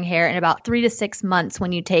 faster growing hair in about 3 to 6 months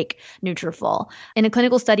when you take Nutrafol. In a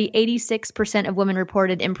clinical study, 86% of women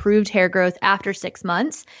reported improved hair growth after 6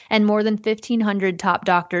 months, and more than 1,500 top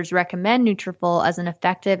doctors recommend Nutrafol as an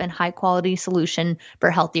effective and high quality solution for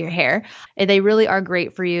healthier hair. They really are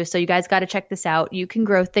great for you. So you guys got to check this out. You can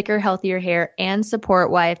grow thicker, healthier hair and support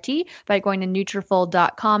YFT by going to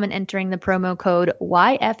Nutrafol.com and entering the promo code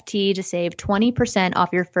YFT to save 20%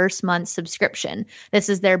 off your first month's subscription. This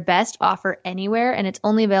is their best offer anywhere, and it's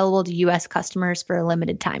only available to U.S. customers for a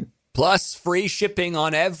limited time. Plus, free shipping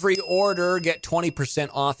on every order. Get 20%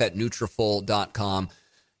 off at Nutrafol.com.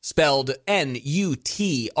 Spelled Nutrafol.com.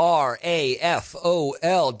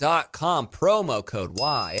 Promo code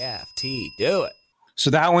YFT. Do it. So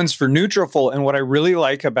that one's for Nutrafol. And what I really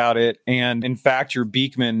like about it, and in fact, your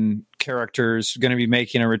Beekman character is going to be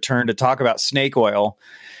making a return to talk about snake oil.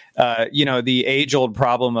 The age-old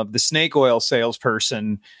problem of the snake oil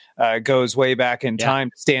salesperson goes way back in time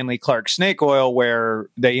to Stanley Clark snake oil, where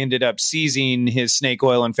they ended up seizing his snake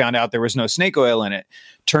oil and found out there was no snake oil in it.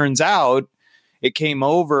 Turns out it came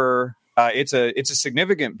over. It's a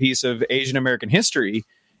significant piece of Asian American history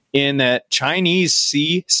in that Chinese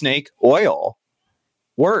sea snake oil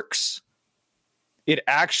works. It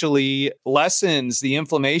actually lessens the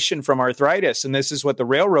inflammation from arthritis. And this is what the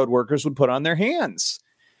railroad workers would put on their hands.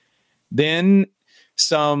 Then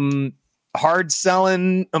some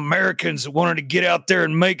hard-selling Americans that wanted to get out there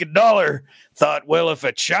and make a dollar thought, well, if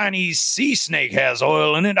a Chinese sea snake has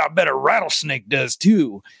oil in it, I bet a rattlesnake does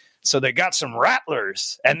too. So they got some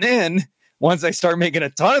rattlers. And then once they start making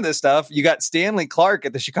a ton of this stuff, you got Stanley Clark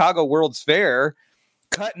at the Chicago World's Fair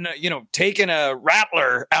taking a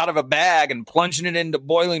rattler out of a bag and plunging it into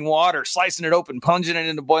boiling water, slicing it open, plunging it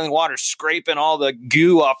into boiling water, scraping all the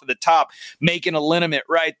goo off of the top, making a liniment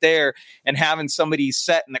right there, and having somebody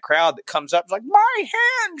set in the crowd that comes up like, my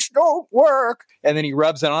hands don't work. And then he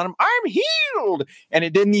rubs it on him. I'm healed. And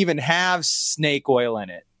it didn't even have snake oil in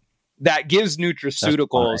it. That gives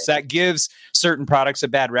nutraceuticals, that gives certain products a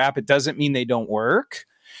bad rap. It doesn't mean they don't work.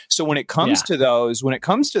 So when it comes to those,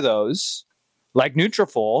 like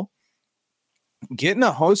Nutrafol, getting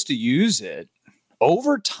a host to use it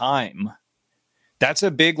over time, that's a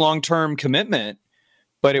big long-term commitment,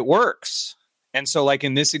 but it works. And so like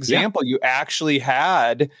in this example, you actually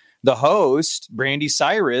had the host, Brandy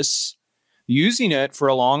Cyrus, using it for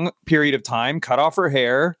a long period of time, cut off her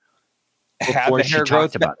hair, had the hair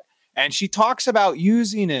growth about it. And she talks about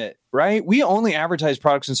using it, right? We only advertise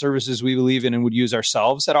products and services we believe in and would use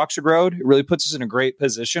ourselves at Oxford Road. It really puts us in a great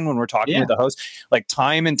position when we're talking with the host, like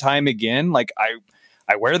time and time again. Like I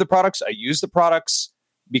wear the products, I use the products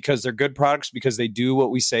because they're good products, because they do what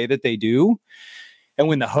we say that they do. And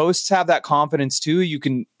when the hosts have that confidence too, you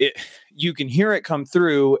can hear it come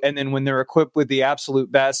through. And then when they're equipped with the absolute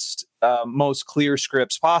best, most clear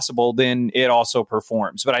scripts possible, then it also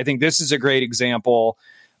performs. But I think this is a great example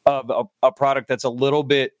of a product that's a little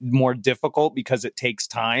bit more difficult because it takes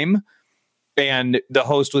time, and the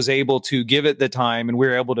host was able to give it the time, and we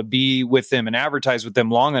were able to be with them and advertise with them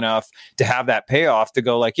long enough to have that payoff to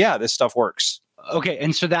go like, yeah, this stuff works. Okay.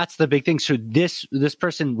 And so that's the big thing. So this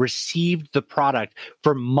person received the product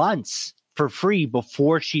for months for free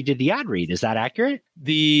before she did the ad read. Is that accurate?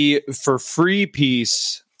 The for free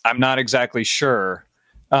piece, I'm not exactly sure.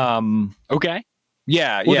 Okay.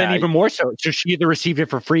 Yeah. Well, then even more so. So she either received it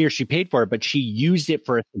for free or she paid for it, but she used it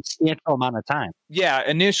for a substantial amount of time. Yeah.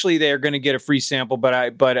 Initially, they're going to get a free sample, but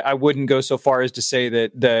I wouldn't go so far as to say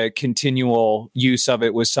that the continual use of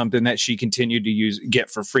it was something that she continued to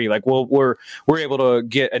get for free. Like, well, we're able to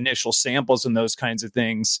get initial samples and those kinds of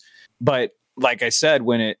things, but like I said,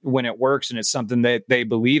 when it works and it's something that they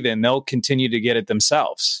believe in, they'll continue to get it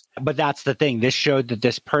themselves. But that's the thing. This showed that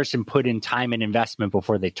this person put in time and investment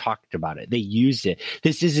before they talked about it. They used it.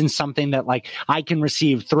 This isn't something that like I can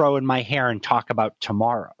throw in my hair and talk about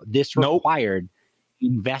tomorrow. This required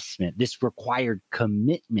investment. This required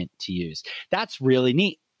commitment to use. That's really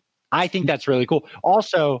neat. I think that's really cool.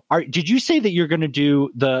 Also, did you say that you're going to do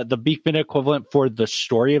the Beekman equivalent for the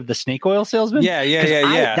story of the snake oil salesman? Yeah.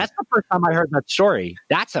 That's the first time I heard that story.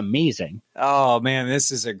 That's amazing. Oh, man, this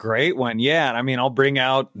is a great one. Yeah. I mean, I'll bring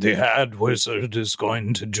out the ad wizard is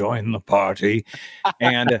going to join the party.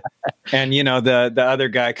 And the other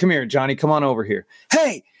guy, come here, Johnny, come on over here.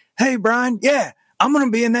 Hey, Brian. Yeah, I'm going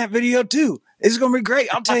to be in that video too. It's going to be great.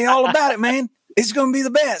 I'll tell you all about it, man. It's going to be the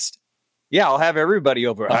best. Yeah, I'll have everybody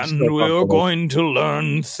over. I'm And so we're comfortable. going to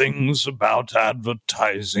learn things about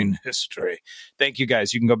advertising history. Thank you,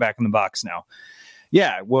 guys. You can go back in the box now.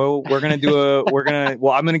 Yeah, well, I'm going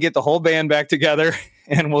to get the whole band back together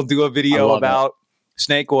and we'll do a video about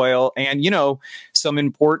snake oil and, some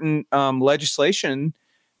important legislation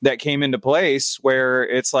that came into place where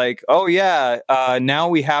it's like, oh, yeah, now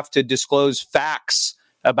we have to disclose facts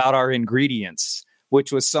about our ingredients,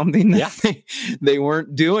 which was something that they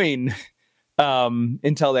weren't doing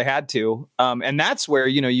until they had to. And that's where,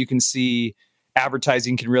 you can see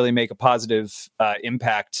advertising can really make a positive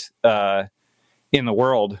impact in the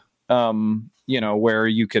world, where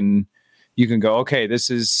you can go, okay, this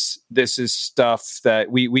is stuff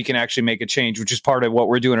that we can actually make a change, which is part of what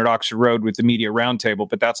we're doing at Oxford Road with the Media Roundtable.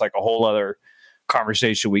 But that's like a whole other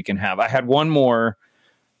conversation we can have. I had one more.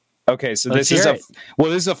 Okay, so this is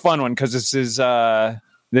a fun one because this is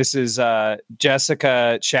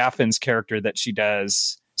Jessica Chaffin's character that she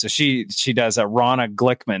does. So she does a Ronna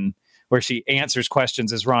Glickman, where she answers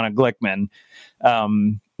questions as Ronna Glickman,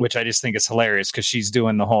 which I just think is hilarious because she's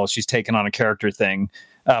taking on a character thing.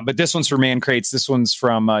 But this one's for Man Crates. This one's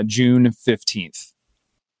from June 15th.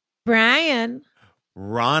 Brian.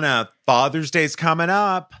 Ronna, Father's Day's coming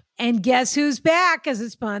up. And guess who's back as a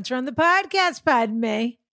sponsor on the podcast, pardon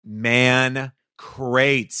me? Man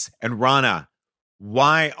Crates. And Ronna,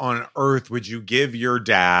 why on earth would you give your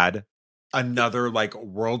dad another like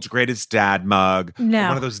world's greatest dad mug? No.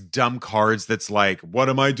 One of those dumb cards that's like, what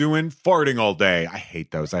am I doing? Farting all day. I hate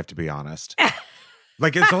those, I have to be honest.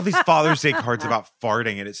 Like it's all these Father's Day cards about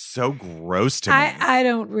farting and it's so gross to me. I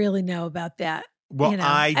don't really know about that. Well,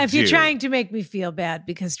 if you're trying to make me feel bad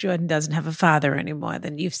because Jordan doesn't have a father anymore,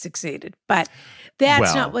 then you've succeeded. But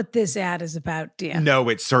that's not what this ad is about, dear. No,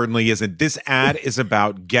 it certainly isn't. This ad is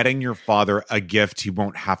about getting your father a gift he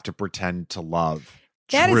won't have to pretend to love.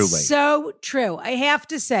 That Truly. is so true. I have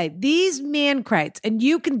to say, these Man Crates, and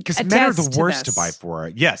you can attest men are the worst this. to buy for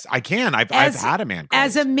it. Yes, I can. I've had a Man Crate.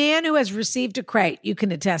 As a man who has received a crate, you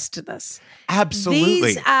can attest to this. Absolutely.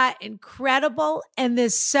 These are incredible, and they're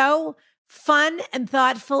so fun and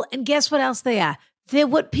thoughtful. And guess what else they are? They're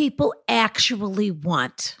what people actually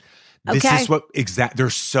want. Okay? This is what they're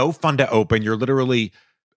so fun to open. You're literally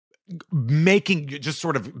just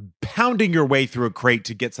sort of pounding your way through a crate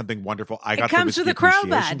to get something wonderful. It comes with a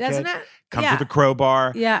crowbar, doesn't it? Comes with a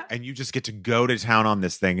crowbar. Yeah. And you just get to go to town on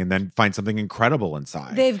this thing and then find something incredible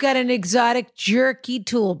inside. They've got an exotic jerky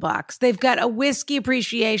toolbox. They've got a whiskey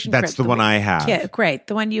appreciation That's the one I have. Great.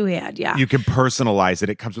 The one you had, yeah. You can personalize it.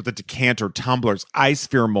 It comes with a decanter, tumblers, ice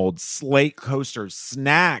sphere molds, slate coasters,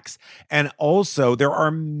 snacks. And also there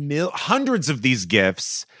are hundreds of these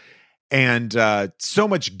gifts and so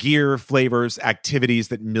much gear, flavors, activities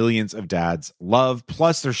that millions of dads love.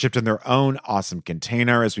 Plus, they're shipped in their own awesome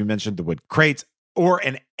container, as we mentioned, the wood crates, or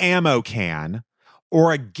an ammo can,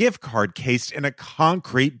 or a gift card cased in a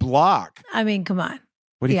concrete block. I mean, come on.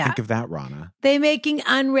 What do you think of that, Ronna? It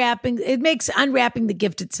makes unwrapping the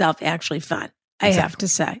gift itself actually fun, I have to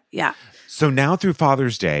say. Yeah. So now through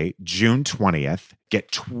Father's Day, June 20th,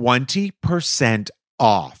 get 20%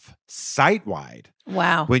 off site-wide.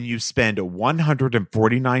 Wow. When you spend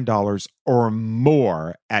 $149 or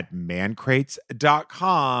more at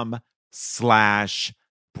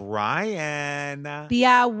mancrates.com/Brian.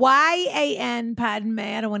 BRYAN, pardon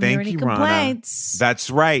me. I don't want to hear any complaints. Ronna.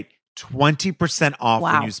 That's right. 20% off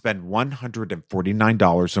when you spend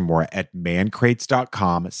 $149 or more at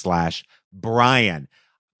mancrates.com/Brian.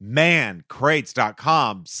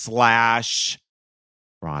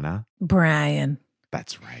 mancrates.com/Ronna. Brian.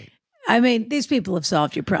 That's right. I mean, these people have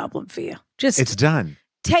solved your problem for you. It's done.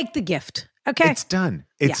 Take the gift. Okay. It's done.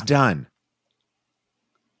 It's done.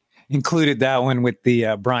 Included that one with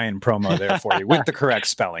the Brian promo there for you with the correct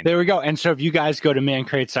spelling. There we go. And so if you guys go to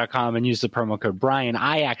mancrates.com and use the promo code Brian,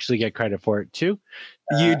 I actually get credit for it too.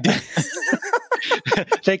 You did.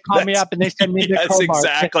 They call me up and they send me the crowbar.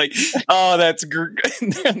 Exactly. Oh, that's great.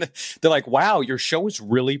 They're like, wow, your show is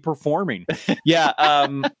really performing. Yeah.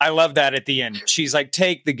 I love that at the end. She's like,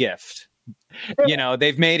 take the gift.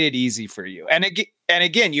 They've made it easy for you. And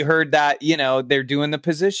again, you heard that, they're doing the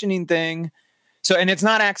positioning thing. So, and it's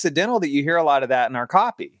not accidental that you hear a lot of that in our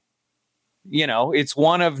copy. It's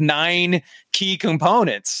one of 9 key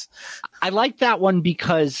components. I like that one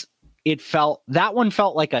because that one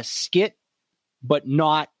felt like a skit, but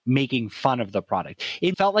not making fun of the product.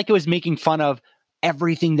 It felt like it was making fun of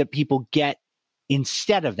everything that people get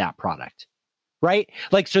instead of that product, right?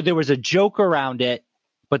 Like, so there was a joke around it,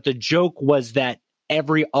 but the joke was that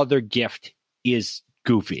every other gift is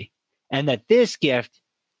goofy and that this gift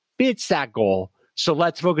fits that goal, So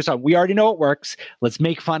let's focus on, we already know it works. Let's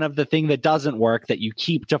make fun of the thing that doesn't work that you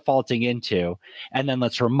keep defaulting into. And then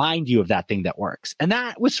let's remind you of that thing that works. And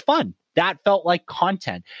that was fun. That felt like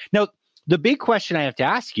content. Now, the big question I have to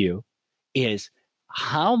ask you is,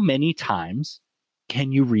 how many times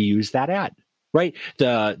can you reuse that ad? Right?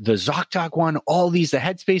 The ZocDoc one, all these, the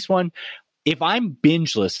Headspace one. If I'm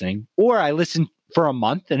binge listening, or I listen for a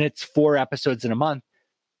month and it's 4 episodes in a month,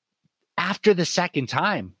 after the second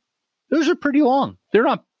time, those are pretty long. They're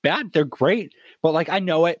not bad. They're great. But like, I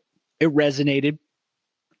know it resonated.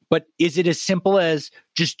 But is it as simple as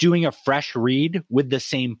just doing a fresh read with the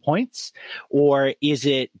same points? Or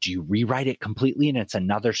do you rewrite it completely and it's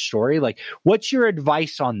another story? Like, what's your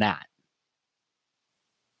advice on that?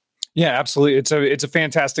 Yeah, absolutely. It's a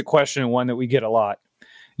fantastic question, and one that we get a lot.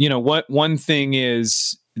 One thing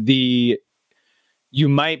is you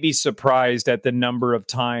might be surprised at the number of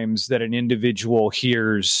times that an individual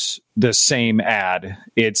hears the same ad.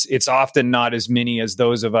 It's often not as many as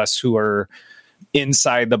those of us who are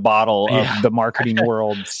inside the bottle of the marketing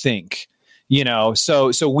world think.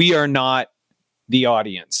 So we are not the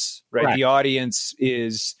audience, right? The audience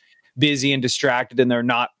is busy and distracted, and they're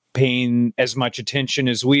not paying as much attention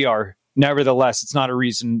as we are. Nevertheless, it's not a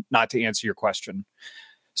reason not to answer your question.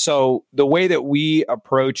 So the way that we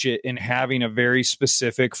approach it in having a very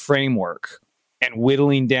specific framework and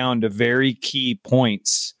whittling down to very key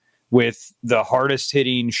points with the hardest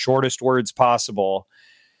hitting, shortest words possible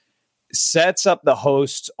sets up the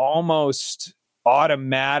hosts almost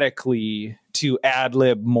automatically to ad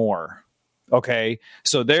lib more. Okay.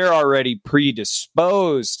 So they're already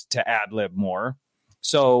predisposed to ad lib more.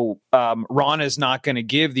 So Ron is not going to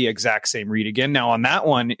give the exact same read again. Now on that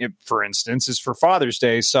one, for instance, is for Father's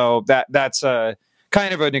Day. So that's a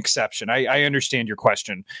kind of an exception. I understand your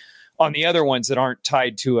question. On the other ones that aren't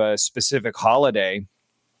tied to a specific holiday,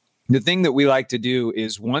 the thing that we like to do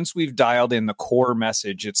is once we've dialed in the core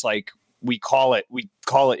message, it's like we call it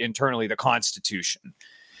internally the Constitution.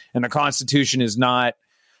 And the Constitution is not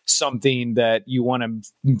something that you want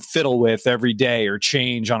to fiddle with every day or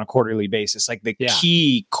change on a quarterly basis. Like the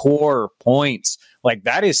key core points, like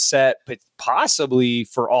that is set, but possibly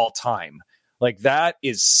for all time. Like that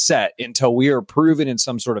is set until we are proven in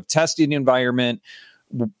some sort of testing environment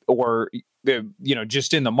or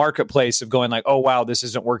just in the marketplace of going like, oh, wow, this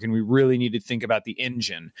isn't working. We really need to think about the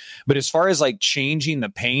engine. But as far as like changing the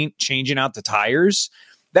paint, changing out the tires,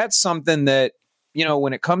 that's something that,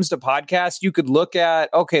 when it comes to podcasts, you could look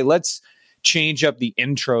at, okay, let's change up the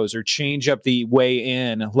intros or change up the way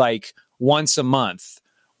in like once a month,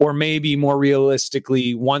 or maybe more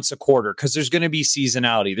realistically once a quarter, because there's going to be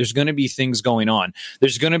seasonality. There's going to be things going on.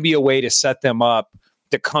 There's going to be a way to set them up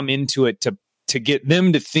to come into it to get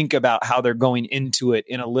them to think about how they're going into it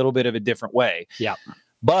in a little bit of a different way. Yeah.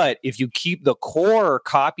 But if you keep the core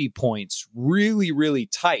copy points really, really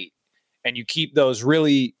tight, and you keep those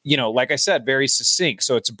really, like I said, very succinct,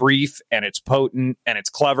 so it's brief and it's potent and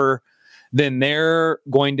it's clever, then they're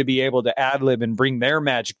going to be able to ad lib and bring their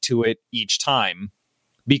magic to it each time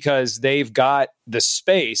because they've got the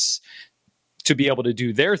space to be able to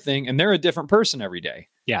do their thing, and they're a different person every day.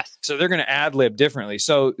 Yes. So they're going to ad lib differently.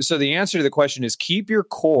 So the answer to the question is keep your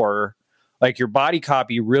core, like your body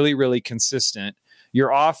copy, really, really consistent.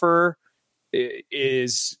 Your offer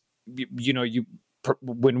is,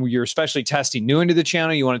 when you're especially testing new into the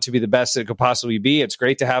channel, you want it to be the best it could possibly be. It's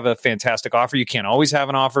great to have a fantastic offer. You can't always have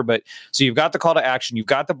an offer, but so you've got the call to action, you've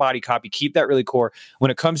got the body copy, keep that really core.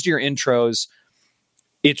 When it comes to your intros,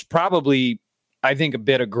 it's probably, I think, a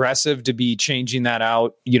bit aggressive to be changing that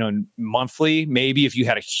out, monthly. Maybe if you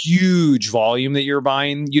had a huge volume that you're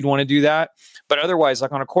buying, you'd want to do that. But otherwise,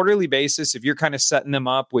 like on a quarterly basis, if you're kind of setting them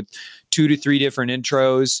up with 2 to 3 different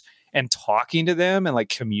intros and talking to them and like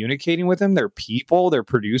communicating with them, they're people, their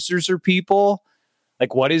producers are people.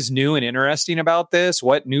 Like, what is new and interesting about this?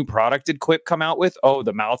 What new product did Quip come out with? Oh,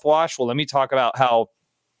 the mouthwash. Well, let me talk about how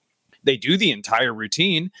they do the entire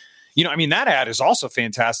routine. That ad is also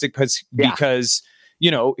fantastic because,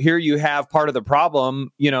 here you have part of the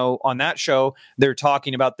problem, on that show, they're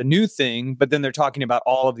talking about the new thing, but then they're talking about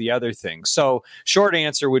all of the other things. So short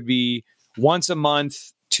answer would be once a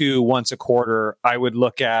month to once a quarter, I would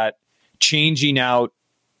look at changing out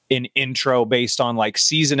an intro based on like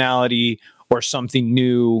seasonality or something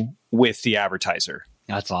new with the advertiser.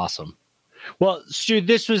 That's awesome. Well, Stu,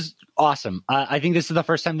 this was awesome. I think this is the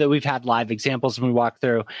first time that we've had live examples when we walk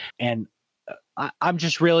through, and I'm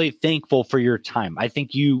just really thankful for your time. I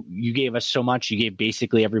think you gave us so much. You gave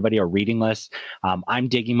basically everybody a reading list. I'm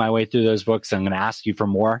digging my way through those books. I'm going to ask you for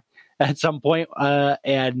more at some point.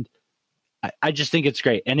 And I just think it's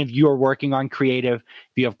great. And if you are working on creative,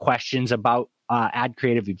 if you have questions about ad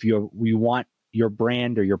creative, if you want your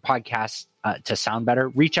brand or your podcast to sound better,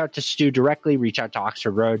 reach out to Stu directly, reach out to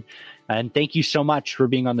Oxford Road. And thank you so much for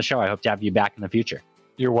being on the show. I hope to have you back in the future.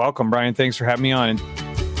 You're welcome, Brian. Thanks for having me on.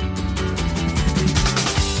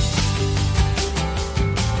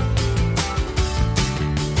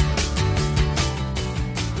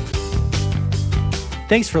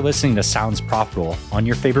 Thanks for listening to Sounds Profitable on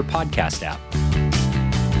your favorite podcast app.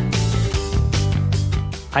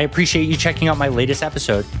 I appreciate you checking out my latest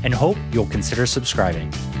episode and hope you'll consider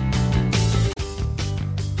subscribing.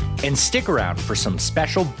 And stick around for some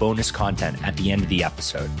special bonus content at the end of the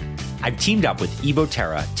episode. I've teamed up with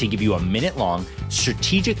Evoterra to give you a minute-long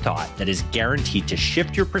strategic thought that is guaranteed to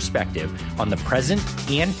shift your perspective on the present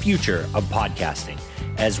and future of podcasting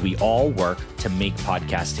as we all work to make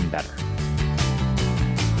podcasting better.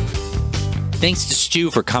 Thanks to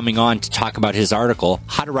Stu for coming on to talk about his article,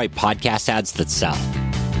 How to Write Podcast Ads That Sell.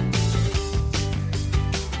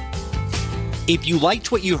 If you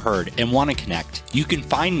liked what you heard and want to connect, you can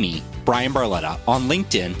find me, Brian Barletta, on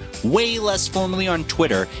LinkedIn, way less formally on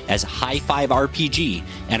Twitter as High5RPG.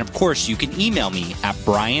 And of course, you can email me at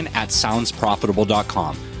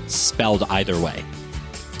brian@soundsprofitable.com, spelled either way.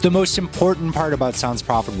 The most important part about Sounds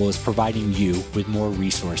Profitable is providing you with more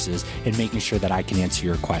resources and making sure that I can answer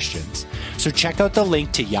your questions. So check out the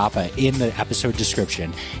link to Yappa in the episode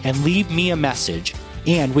description and leave me a message.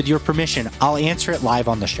 And with your permission, I'll answer it live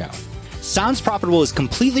on the show. Sounds Profitable is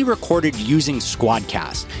completely recorded using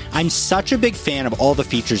Squadcast. I'm such a big fan of all the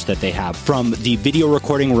features that they have, from the video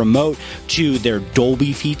recording remote to their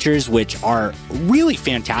Dolby features, which are really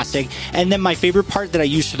fantastic. And then my favorite part that I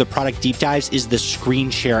use for the product deep dives is the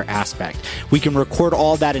screen share aspect. We can record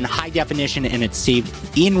all that in high definition and it's saved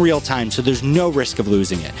in real time, so there's no risk of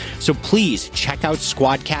losing it. So please check out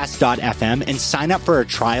squadcast.fm and sign up for a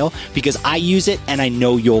trial because I use it and I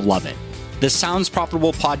know you'll love it. The Sounds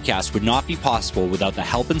Profitable podcast would not be possible without the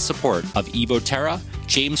help and support of Evoterra,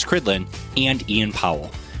 James Cridlin, and Ian Powell.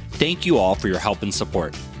 Thank you all for your help and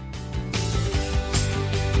support.